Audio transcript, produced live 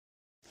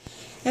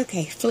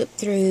Okay, flip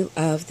through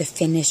of the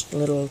finished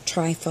little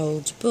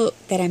trifold book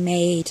that I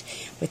made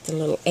with the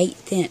little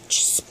 1/8"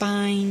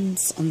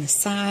 spines on the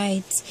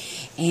sides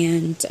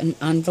and an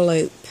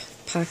envelope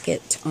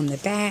pocket on the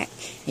back.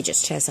 It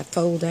just has a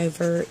fold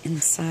over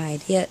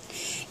inside it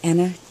and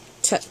a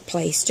tuck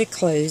place to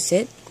close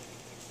it.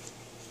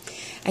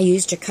 I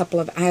used a couple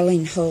of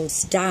Eileen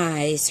Hull's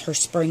dies, her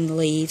spring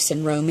leaves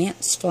and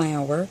romance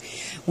flower,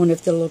 one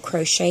of the little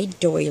crocheted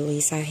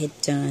doilies I had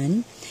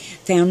done.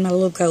 Found my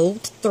little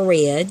gold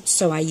thread,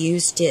 so I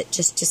used it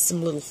just as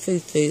some little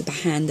foo-foo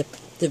behind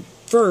the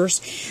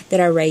verse that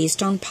I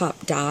raised on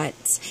pop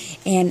dots,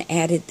 and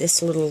added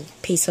this little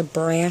piece of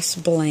brass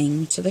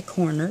bling to the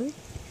corner.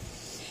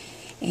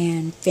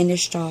 And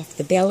finished off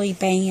the belly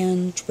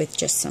band with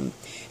just some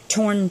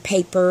torn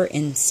paper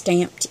and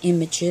stamped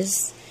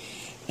images.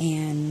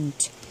 And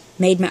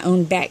made my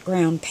own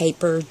background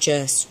paper,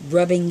 just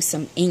rubbing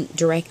some ink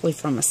directly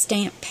from a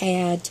stamp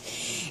pad,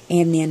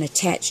 and then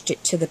attached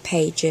it to the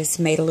pages,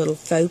 made a little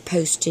faux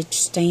postage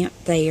stamp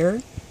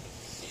there.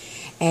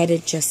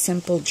 Added just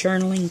simple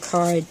journaling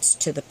cards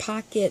to the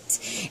pockets,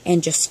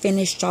 and just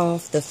finished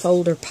off the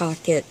folder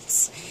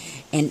pockets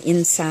and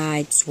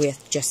insides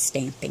with just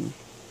stamping.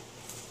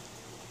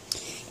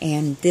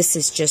 And this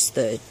is just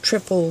the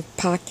triple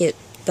pocket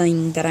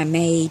thing that I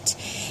made,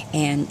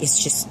 and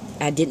it's just,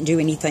 I didn't do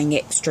anything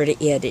extra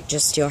to it. It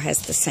just still has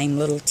the same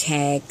little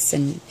tags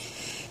and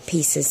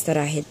pieces that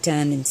I had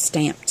done and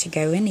stamped to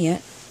go in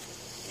it.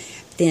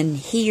 Then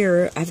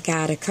here I've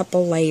got a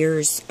couple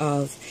layers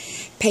of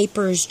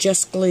papers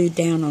just glued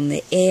down on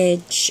the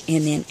edge,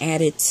 and then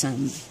added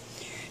some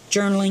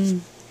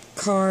journaling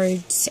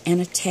cards and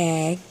a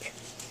tag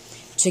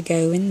to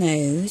go in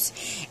those.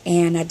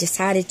 And I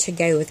decided to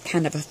go with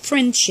kind of a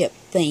friendship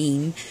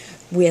theme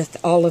with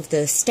all of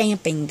the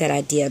stamping that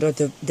I did, or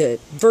the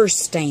verse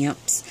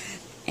stamps.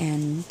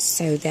 And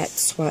so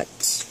that's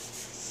what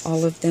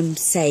all of them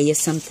say, is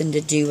something to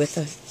do with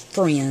a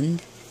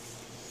friend.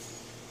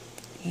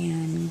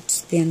 And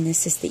then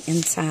this is the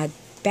inside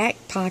back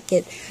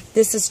pocket.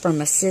 This is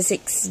from a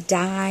Sizzix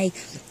die.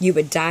 You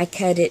would die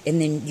cut it, and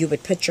then you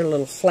would put your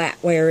little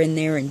flatware in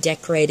there and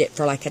decorate it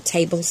for like a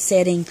table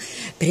setting,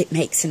 but it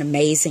makes an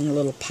amazing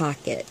little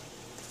pocket.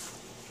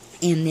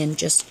 And then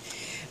just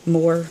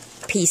more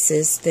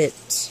pieces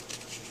that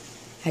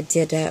I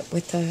did up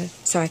with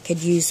so I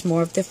could use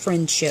more of the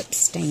friendship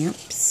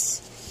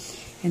stamps,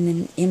 and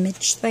then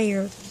image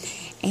there,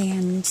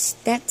 and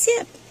that's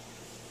it.